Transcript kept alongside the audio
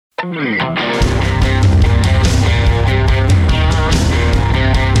Welcome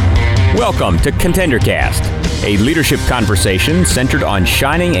to ContenderCast, a leadership conversation centered on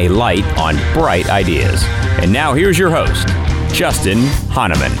shining a light on bright ideas. And now here's your host, Justin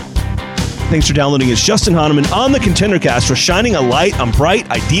Hahnemann. Thanks for downloading. It's Justin Hahnemann on the ContenderCast for shining a light on bright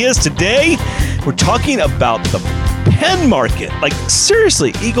ideas. Today, we're talking about the pen market. Like,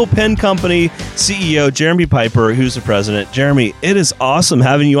 seriously, Eagle Pen Company CEO Jeremy Piper, who's the president. Jeremy, it is awesome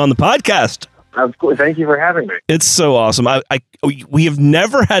having you on the podcast. Of course. Thank you for having me. It's so awesome. We have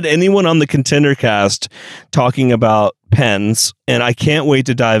never had anyone on the ContenderCast talking about pens, and I can't wait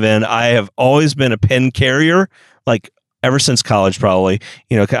to dive in. I have always been a pen carrier, like ever since college, probably.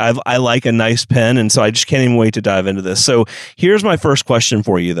 You know, I like a nice pen, and so I just can't even wait to dive into this. So here's my first question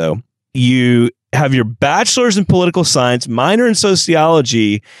for you, though. You have your bachelor's in political science, minor in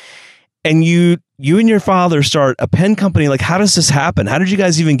sociology, and you and your father start a pen company. Like, how does this happen? How did you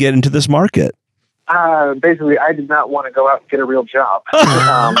guys even get into this market? Basically, I did not want to go out and get a real job.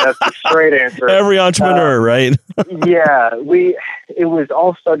 That's the straight answer. Every entrepreneur, right? Yeah, it was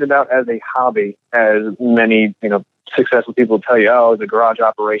all started out as a hobby, as many, successful people tell you, oh, it's a garage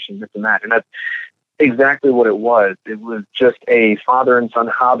operation, this and that. And that's exactly what it was. It was just a father and son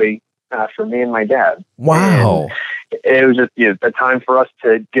hobby for me and my dad. Wow. And it was just a time for us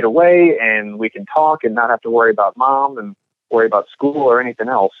to get away and we can talk and not have to worry about mom and worry about school or anything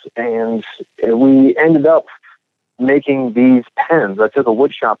else. And we ended up making these pens. I took a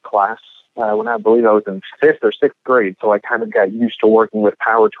woodshop class when I believe I was in 5th or 6th grade. So I kind of got used to working with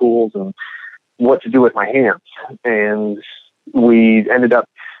power tools and what to do with my hands. And we ended up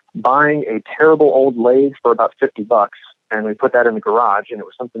buying a terrible old lathe for about $50. And we put that in the garage. And it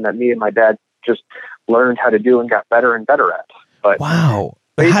was something that me and my dad just learned how to do and got better and better at. But wow.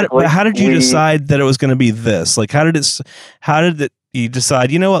 How did you decide that it was going to be this? Like, how did you decide,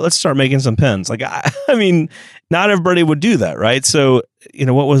 you know what, let's start making some pens? Like, I mean, not everybody would do that, right? So,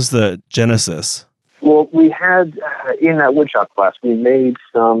 what was the genesis? Well, we had, in that woodshop class, we made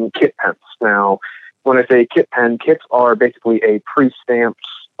some kit pens. Now, when I say kit pen, kits are basically a pre-stamped,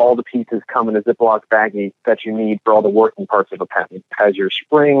 all the pieces come in a Ziploc baggie that you need for all the working parts of a pen. It has your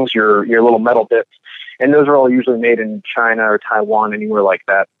springs, your little metal bits, and those are all usually made in China or Taiwan, anywhere like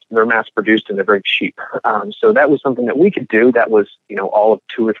that. They're mass produced and they're very cheap. So that was something that we could do. That was, all of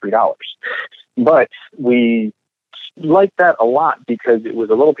 $2 or $3. But we liked that a lot because it was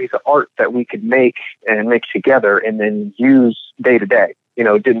a little piece of art that we could make together and then use day to day.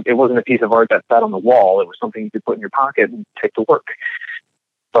 It wasn't a piece of art that sat on the wall. It was something you could put in your pocket and take to work.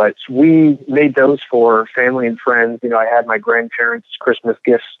 But we made those for family and friends. I had my grandparents' Christmas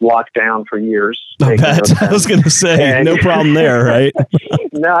gifts locked down for years. I bet. I was going to say, no problem there, right?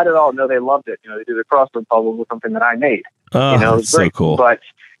 Not at all. No, they loved it. They did a crossword puzzle with something that I made. Oh, that's so cool. But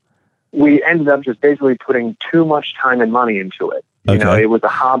we ended up just basically putting too much time and money into it. Okay. It was a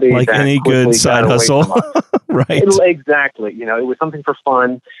hobby. Like any good side hustle. Right. Exactly. It was something for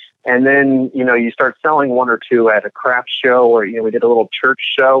fun. And then, you start selling one or two at a craft show or, we did a little church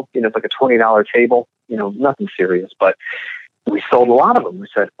show, it's like a $20 table, nothing serious, but we sold a lot of them. We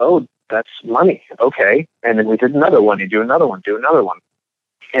said, oh, that's money. Okay. And then we did another one. You do another one.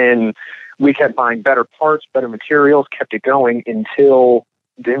 And we kept buying better parts, better materials, kept it going until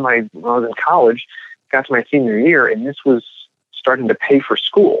when I was in college, got to my senior year, and this was starting to pay for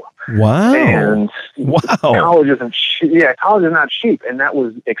school. Wow. And college isn't college is not cheap. And that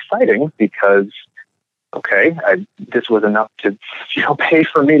was exciting because, this was enough to, pay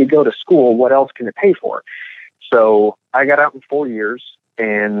for me to go to school. What else can it pay for? So I got out in 4 years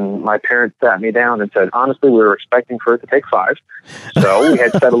and my parents sat me down and said, honestly, we were expecting for it to take 5. So we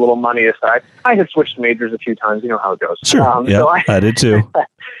had set a little money aside. I had switched majors a few times. You know how it goes. Sure. So I did too.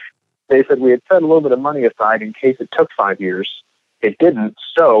 They said we had set a little bit of money aside in case it took 5 years. It didn't.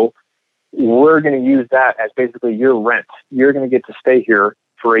 So we're going to use that as basically your rent. You're going to get to stay here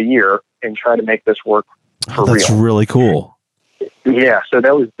for a year and try to make this work for real. That's really cool. Yeah. So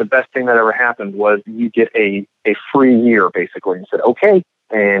that was the best thing that ever happened was you get a free year basically and said, okay.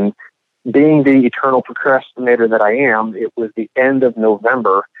 And being the eternal procrastinator that I am, it was the end of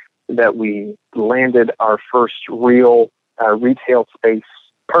November that we landed our first real retail space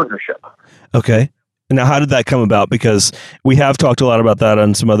partnership. Okay. Now, how did that come about? Because we have talked a lot about that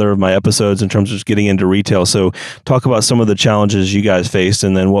on some other of my episodes in terms of just getting into retail. So talk about some of the challenges you guys faced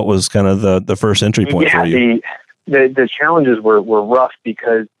and then what was kind of the first entry point for you. The challenges were rough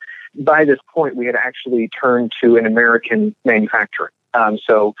because by this point we had actually turned to an American manufacturer.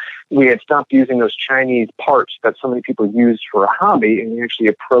 So we had stopped using those Chinese parts that so many people used for a hobby, and we actually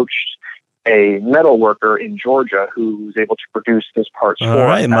approached a metal worker in Georgia who was able to produce those parts. All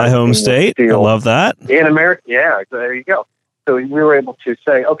right, my home state. I love that. In America, yeah, there you go. So we were able to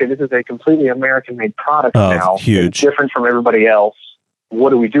say, okay, this is a completely American-made product now. Huge. It's different from everybody else. What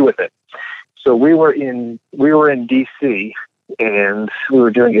do we do with it? So we were in D.C., and we were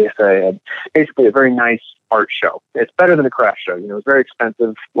doing basically a very nice art show. It's better than a craft show. You know, it's very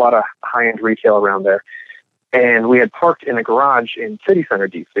expensive, a lot of high-end retail around there. And we had parked in a garage in City Center,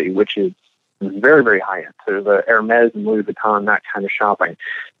 D.C., which is very, very high-end. So there's Hermes and Louis Vuitton, that kind of shopping.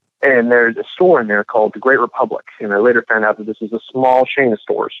 And there's a store in there called the Great Republic. And I later found out that this is a small chain of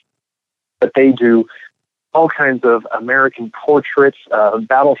stores. But they do all kinds of American portraits,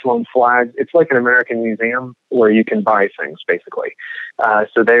 battle-flown flags. It's like an American museum where you can buy things, basically.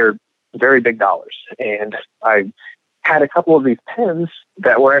 So they're very big dollars. And I had a couple of these pens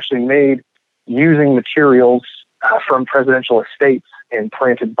that were actually made using materials from presidential estates and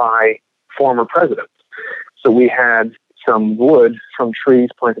planted by former presidents. So we had some wood from trees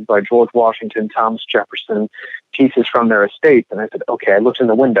planted by George Washington, Thomas Jefferson, pieces from their estates. And I said, okay, I looked in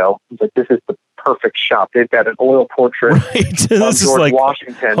the window. I was like, this is the perfect shop. They've got an oil portrait of this George is like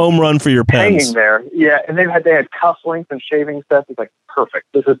Washington. Home run for your pens. Hanging there. Yeah, and they had cufflinks and shaving sets. It's like, perfect.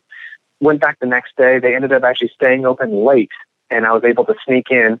 Went back the next day. They ended up actually staying open late, and I was able to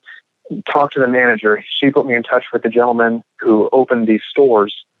sneak in, talk to the manager. She put me in touch with the gentleman who opened these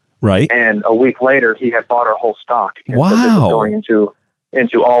stores. Right. And a week later, he had bought our whole stock. Wow. So this was going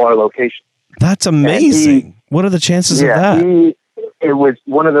into all our locations. That's amazing. What are the chances of that? It was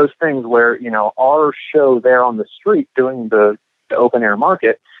one of those things where, you know, our show there on the street doing the open air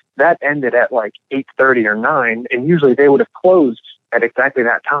market, that ended at like 8:30 or 9, and usually they would have closed at exactly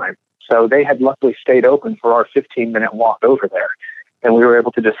that time. So they had luckily stayed open for our 15-minute walk over there. And we were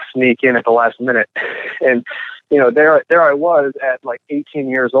able to just sneak in at the last minute. And, you know, there I was at like 18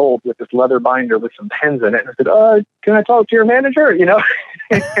 years old with this leather binder with some pens in it. And I said, can I talk to your manager? You know,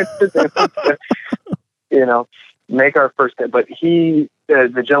 you know, make our first day. But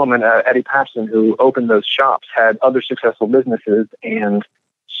the gentleman, Eddie Patterson, who opened those shops, had other successful businesses and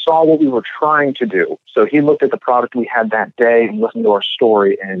saw what we were trying to do. So he looked at the product we had that day and listened to our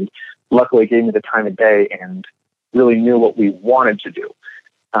story, and luckily gave me the time of day and really knew what we wanted to do.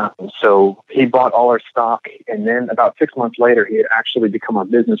 So he bought all our stock, and then about 6 months later, he had actually become a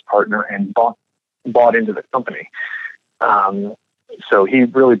business partner and bought into the company. So he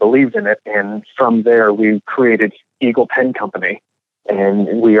really believed in it, and from there we created Eagle Pen Company,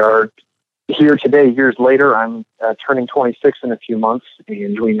 and we are here today. Years later, I'm turning 26 in a few months,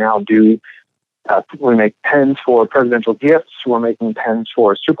 and we now do. We make pens for presidential gifts. We're making pens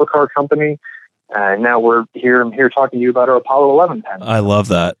for a supercar company. Now I'm here talking to you about our Apollo 11 pen. I love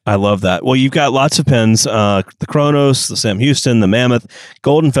that. Well, you've got lots of pens, the Kronos, the Sam Houston, the Mammoth,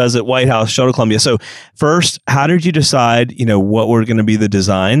 Golden Pheasant, White House, Shuttle Columbia. So first, how did you decide, you know, what were going to be the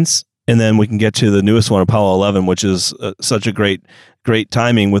designs? And then we can get to the newest one, Apollo 11, which is such a great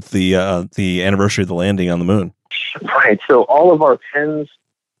timing with the anniversary of the landing on the moon. Right. So all of our pens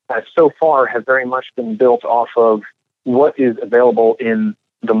so far have very much been built off of what is available in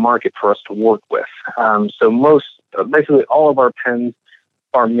the market for us to work with. So basically all of our pens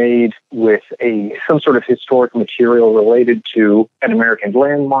are made with some sort of historic material related to an American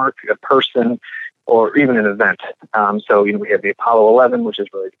landmark, a person, or even an event. So, you know, we have the Apollo 11, which is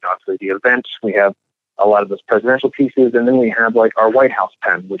really obviously the event. We have a lot of those presidential pieces, and then we have like our White House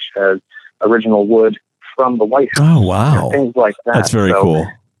pen, which has original wood from the White House. Oh, wow. Things like that. That's very cool.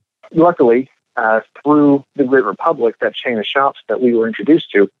 Luckily, through the Great Republic, that chain of shops that we were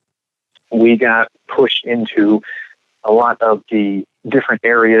introduced to, we got pushed into a lot of the different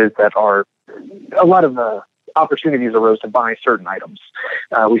areas that are a lot of opportunities arose to buy certain items.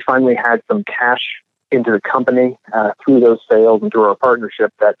 We finally had some cash into the company through those sales and through our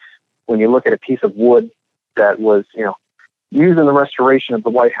partnership, that when you look at a piece of wood that was, you know, used in the restoration of the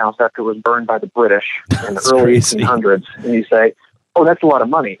White House after it was burned by the British in the early 1800s, and you say, oh, that's a lot of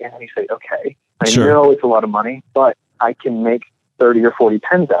money. And then you say, okay, I know it's a lot of money, but I can make 30 or 40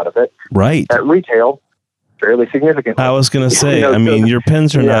 pens out of it. Right. At retail, fairly significant. I was going to say, you know, I mean, your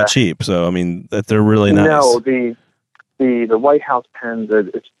pens are not cheap. So, I mean, that they're really nice. No, the White House pens,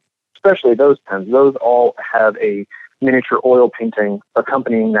 especially those pens, those all have a miniature oil painting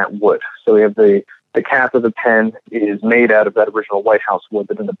accompanying that wood. So we have the cap of the pen is made out of that original White House wood,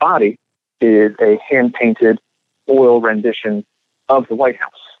 but then the body is a hand-painted oil rendition of the White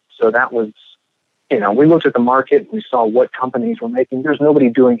House. So that was, you know, we looked at the market, we saw what companies were making. There's nobody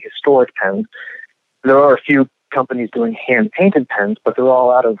doing historic pens. There are a few companies doing hand-painted pens, but they're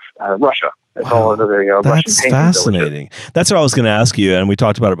all out of Russia. It's all out of the Russian That's painting fascinating. villages. That's what I was going to ask you, and we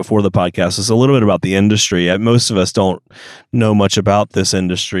talked about it before the podcast. It's a little bit about the industry. Most of us don't know much about this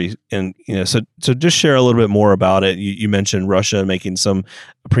industry, and so just share a little bit more about it. You mentioned Russia making some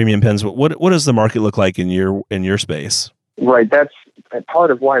premium pens, but what does the market look like in your space? Right. That's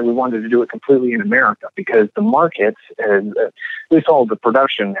part of why we wanted to do it completely in America, because the market, and at least all of the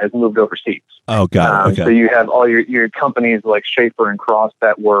production, has moved overseas. Oh, got it. Okay. So you have all your companies like Schaefer and Cross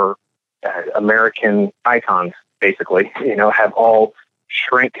that were American icons, basically, have all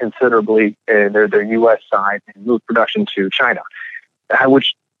shrank considerably in their U.S. side and moved production to China,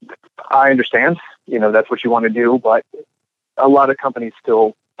 which I understand. That's what you want to do, but a lot of companies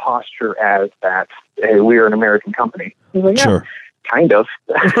still posture as that, hey, we are an American company. Like, yeah, sure. Kind of.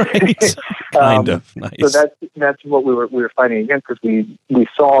 Right. Kind of. Nice. So that's what we were fighting against, because we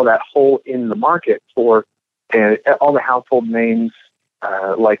saw that hole in the market for all the household names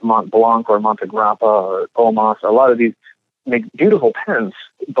like Mont Blanc or Montegrappa or Olmos. A lot of these make beautiful pens,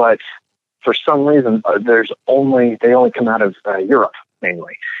 but for some reason they only come out of Europe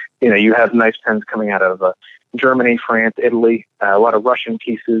mainly. You have nice pens coming out of Germany, France, Italy, a lot of Russian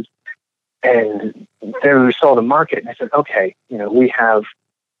pieces. And then we saw the market, and I said, okay, we have,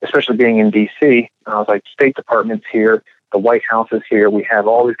 especially being in D.C., I was like, State Department's here, the White House is here, we have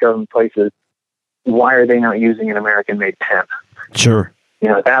all these government places. Why are they not using an American-made pen? Sure.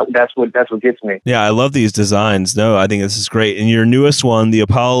 That's what gets me. Yeah, I love these designs. No, I think this is great. And your newest one, the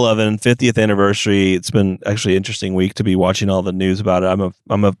Apollo 11 50th anniversary, it's been actually an interesting week to be watching all the news about it.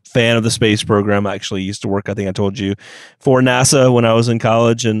 I'm a fan of the space program. I actually used to work, I think I told you, for NASA when I was in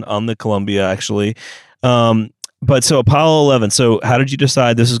college and on the Columbia, actually. But so Apollo 11, so how did you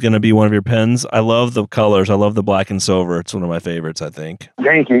decide this is going to be one of your pens? I love the colors. I love the black and silver. It's one of my favorites, I think.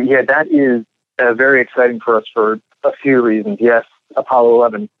 Thank you. Yeah, that is very exciting for us for a few reasons. Yes, Apollo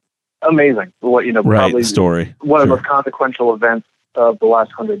 11, amazing. Right, probably the story. One of the most consequential events of the last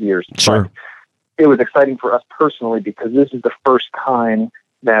 100 years. Sure. But it was exciting for us personally because this is the first time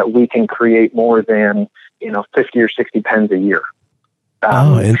that we can create more than 50 or 60 pens a year.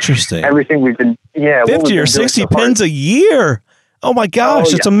 Interesting. Everything we've been 50 or 60 pens a year. Oh my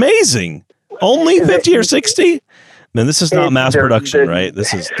gosh, it's amazing. Only 50 or 60? Man, this is not mass production, right?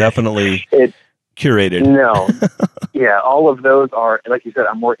 This is definitely curated. No. Yeah, all of those are, like you said,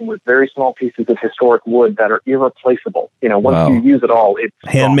 I'm working with very small pieces of historic wood that are irreplaceable. Once you use it all, it's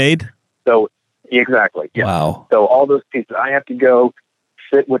handmade. So, exactly. Yeah. Wow. So all those pieces, I have to go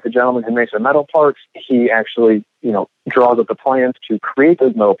sit with the gentleman who makes the metal parts. He actually, draws up the plans to create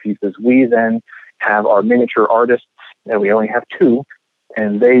those metal pieces. We then have our miniature artists, and we only have 2,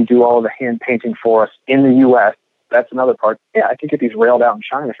 and they do all the hand painting for us in the U.S. That's another part. Yeah, I could get these railed out in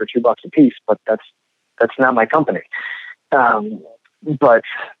China for $2 a piece, but that's not my company. But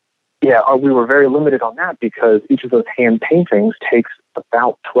yeah, we were very limited on that because each of those hand paintings takes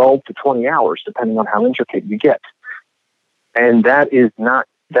about 12 to 20 hours, depending on how intricate you get. And that is,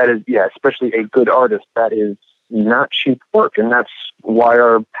 especially a good artist, that is not cheap work. And that's why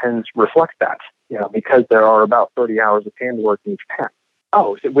our pens reflect that, because there are about 30 hours of handwork in each pen.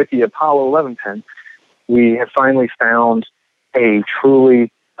 Oh, so with the Apollo 11 pen, we have finally found a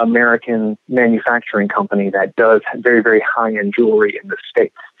truly American manufacturing company that does very, very high-end jewelry in the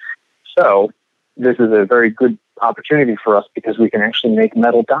States. So this is a very good opportunity for us because we can actually make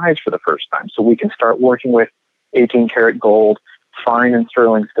metal dies for the first time. So we can start working with 18-karat gold, fine and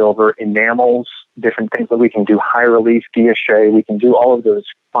sterling silver, enamels, different things that we can do, high relief, guilloche. We can do all of those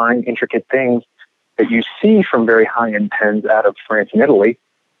fine, intricate things that you see from very high-end pens out of France and Italy.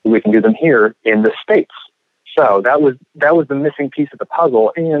 We can do them here in the States. So that was the missing piece of the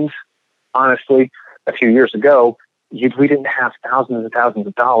puzzle. And honestly, a few years ago, we didn't have thousands and thousands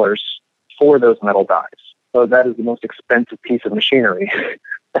of dollars for those metal dies. So that is the most expensive piece of machinery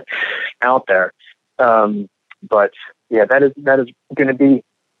out there. But yeah, that is going to be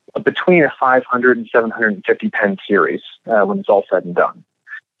between a 500 and 750 pen series when it's all said and done.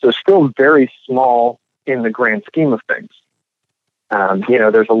 So still very small in the grand scheme of things.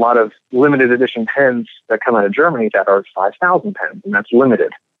 There's a lot of limited edition pens that come out of Germany that are 5,000 pens, and that's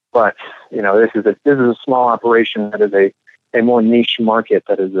limited. But this is a small operation that is a more niche market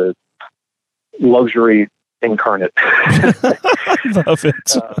that is a luxury incarnate. I love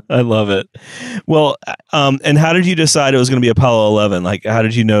it. I love it. Well, and how did you decide it was going to be Apollo 11? Like, how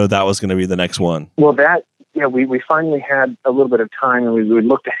did you know that was going to be the next one? Well, we finally had a little bit of time, and we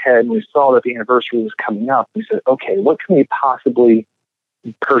looked ahead, and we saw that the anniversary was coming up. We said, okay, what can we possibly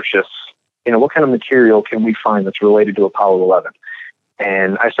purchase? What kind of material can we find that's related to Apollo 11?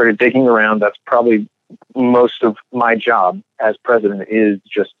 And I started digging around. That's probably most of my job as president is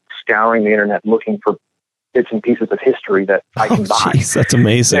just scouring the internet, looking for bits and pieces of history that I can buy. Geez, that's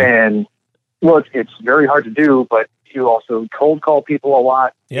amazing. And well, it's very hard to do, but you also cold call people a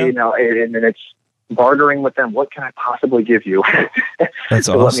lot, Yep. and then it's bartering with them. What can I possibly give you? That's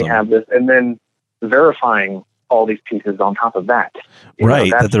so awesome. let me have this. And then verifying all these pieces on top of that.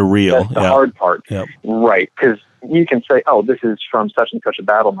 Right, that they're real. That's the hard part. Yep. Right. Because you can say, oh, this is from such and such a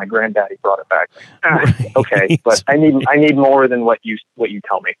battle. My granddaddy brought it back. Right. Okay, but I need more than what you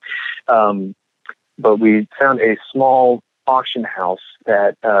tell me. But we found a small auction house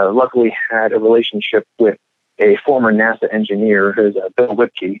that luckily had a relationship with a former NASA engineer, who's Bill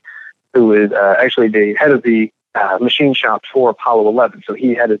Whipke, who is actually the head of the machine shop for Apollo 11. So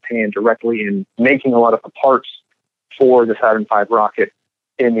he had his hand directly in making a lot of the parts for the Saturn V rocket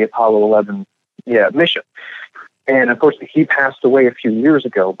in the Apollo 11 mission. And of course, he passed away a few years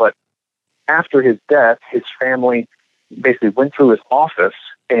ago. But after his death, his family basically went through his office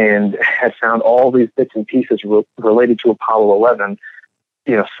and had found all these bits and pieces related to Apollo 11,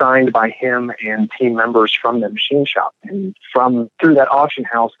 signed by him and team members from the machine shop. And through that auction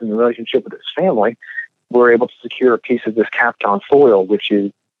house and the relationship with his family, we're able to secure a piece of this Kapton foil, which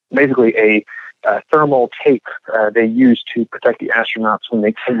is basically a thermal tape they use to protect the astronauts when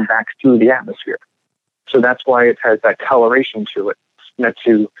they came back through the atmosphere. So that's why it has that coloration to it. It's meant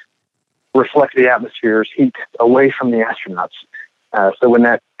to reflect the atmosphere's heat away from the astronauts. So when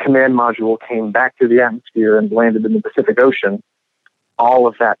that command module came back through the atmosphere and landed in the Pacific Ocean, all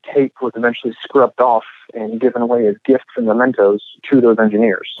of that tape was eventually scrubbed off and given away as gifts and mementos to those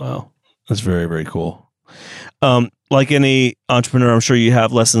engineers. Wow. That's very, very cool. Like any entrepreneur, I'm sure you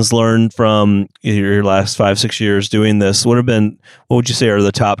have lessons learned from your last 5-6 years doing this. What would you say are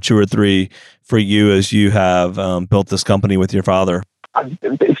the top 2 or 3 for you as you have built this company with your father?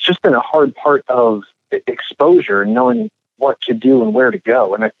 It's just been a hard part of exposure, knowing what to do and where to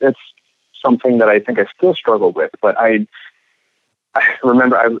go. And it's something that I think I still struggle with. But I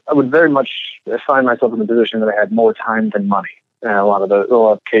remember I would very much find myself in the position that I had more time than money in a lot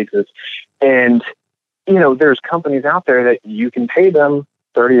of cases. And there's companies out there that you can pay them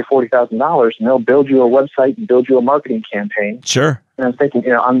 $30,000 or $40,000, and they'll build you a website and build you a marketing campaign. Sure. And I'm thinking,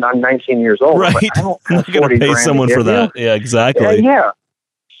 I'm 19 years old, right? But I don't have I'm not going to pay someone for that. Yeah, exactly. Yeah.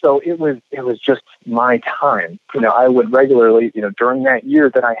 So it was just my time. I would regularly, during that year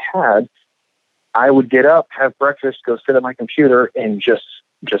that I had, I would get up, have breakfast, go sit at my computer, and just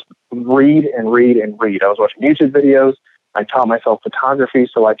read and read and read. I was watching YouTube videos. I taught myself photography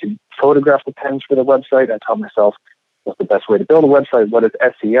so I could photograph the pens for the website. I taught myself what's the best way to build a website, what is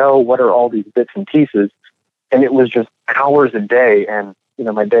SEO, what are all these bits and pieces. And it was just hours a day. And,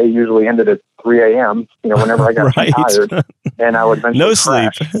 my day usually ended at 3 a.m., whenever I got right. too tired. And I would eventually No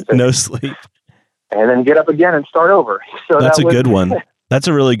sleep. crash. No sleep. And then get up again and start over. So that's a good one. That's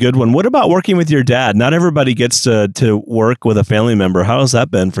a really good one. What about working with your dad? Not everybody gets to work with a family member. How has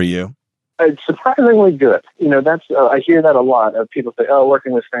that been for you? It's surprisingly good. That's I hear that a lot of people say, "Oh,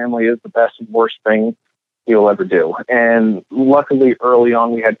 working with family is the best and worst thing you'll ever do." And luckily, early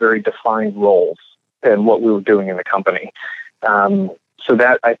on, we had very defined roles in what we were doing in the company. So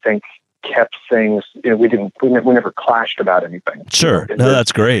that I think kept things. We never clashed about anything. Sure, no,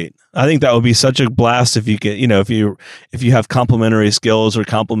 that's great. I think that would be such a blast if you get, if you have complementary skills or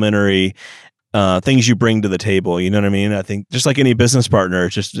complementary things you bring to the table. You know what I mean? I think just like any business partner, it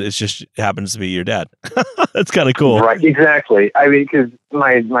just happens to be your dad. That's kind of cool. Right. Exactly. I mean, because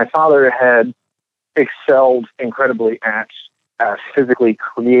my father had excelled incredibly at physically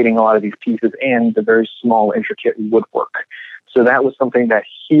creating a lot of these pieces and the very small, intricate woodwork. So that was something that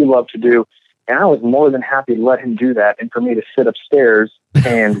he loved to do. And I was more than happy to let him do that and for me to sit upstairs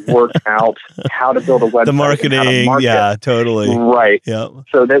and work out how to build a website. The marketing, yeah, totally. Right. Yeah.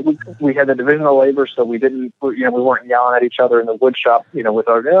 So that we had the division of labor, so we didn't, we weren't yelling at each other in the wood shop, with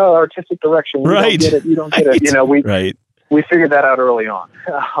our artistic direction. You right. Don't get it. You don't get it. We figured that out early on.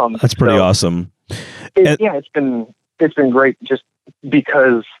 That's pretty awesome. It's been great just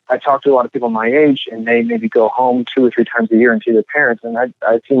because I talk to a lot of people my age and they maybe go home 2 or 3 times a year and see their parents. And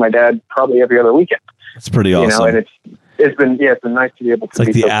I see my dad probably every other weekend. That's pretty awesome. And it's been nice to be able to it's like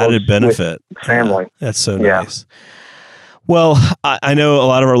be the so added benefit. Family. Yeah, that's so nice. Well, I know a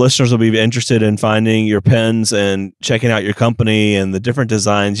lot of our listeners will be interested in finding your pens and checking out your company and the different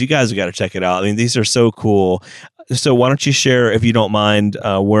designs. You guys have got to check it out. I mean, these are so cool. So why don't you share, if you don't mind,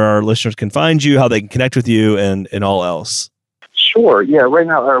 where our listeners can find you, how they can connect with you, and all else? Sure. Yeah. Right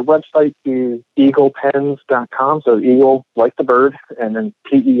now, our website is eaglepens.com. So eagle, like the bird, and then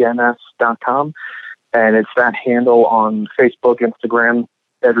PENS.com. And it's that handle on Facebook, Instagram,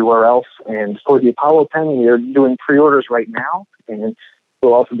 everywhere else. And for the Apollo pen, we are doing pre-orders right now, and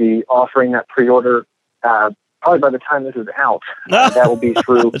we'll also be offering that pre-order probably by the time this is out. That will be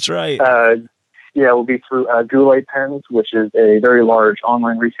through. That's right. Yeah, it will be through Goulet Pens, which is a very large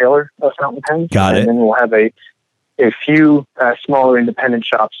online retailer of fountain pens. Got it. And then we'll have a few smaller independent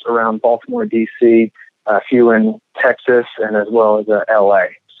shops around Baltimore, D.C., a few in Texas, and as well as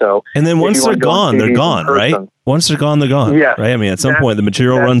L.A. So, and then once they're gone, they're gone, right? Once they're gone, they're gone. Yeah. Right? I mean, at some point, the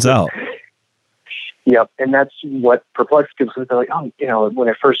material runs out. Yep, and that's what perplexed people. They're like, oh, you know, when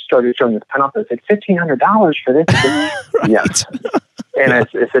I first started showing this pen off, I said $1,500 for this. Right. Yes. And I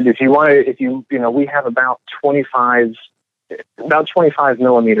said, if you we have about 25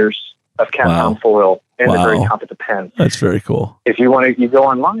 millimeters of compound foil in the very top of the pen. That's very cool. If you want to, you go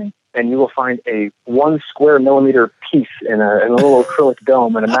online and you will find a 1 square millimeter piece in a little acrylic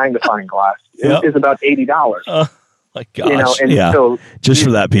dome and a magnifying glass. Yep. Is about $80. Oh my gosh! You know, and so just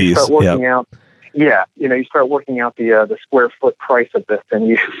for that piece, you start working out. Yeah, you start working out the square foot price of this, and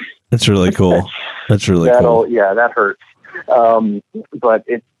you. That's really cool. That's really cool. Yeah, that hurts. But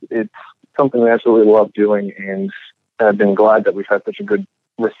it's something we absolutely love doing, and I've been glad that we've had such a good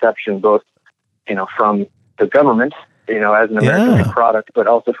reception, both from the government, as an American product, but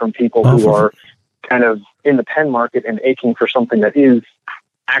also from people who are kind of in the pen market and aching for something that is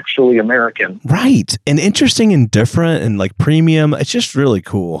actually American. Right. And interesting and different and like premium. It's just really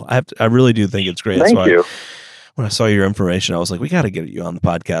cool. I really do think it's great. Thank you. When I saw your information, I was like, we got to get you on the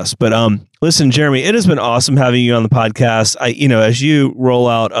podcast. But listen, Jeremy, it has been awesome having you on the podcast. As you roll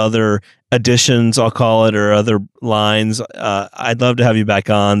out other additions, I'll call it, or other lines, I'd love to have you back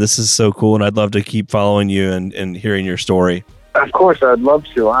on. This is so cool, and I'd love to keep following you and hearing your story. Of course, I'd love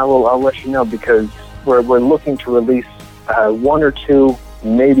to. I'll let you know, because we're looking to release 1 or 2,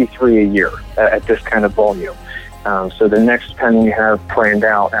 maybe 3 a year at this kind of volume. So the next pen we have planned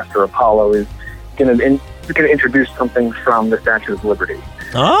out after Apollo is going to introduce something from the Statue of Liberty.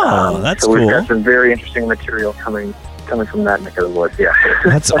 Oh, that's cool. So we've got some very interesting material coming from that neck of the woods. Yeah,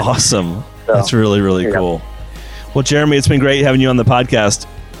 that's awesome. So, that's really, really cool. Well, Jeremy, it's been great having you on the podcast.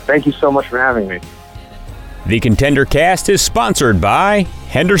 Thank you so much for having me. The Contender Cast is sponsored by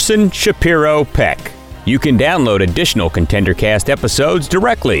Henderson Shapiro Peck. You can download additional Contender Cast episodes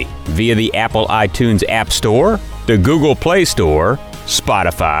directly via the Apple iTunes App Store, the Google Play Store,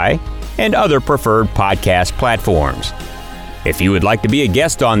 Spotify, and other preferred podcast platforms. If you would like to be a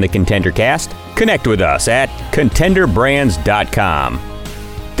guest on the Contender Cast, connect with us at contenderbrands.com.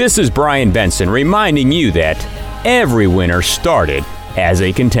 This is Brian Benson reminding you that every winner started as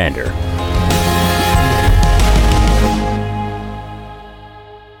a contender.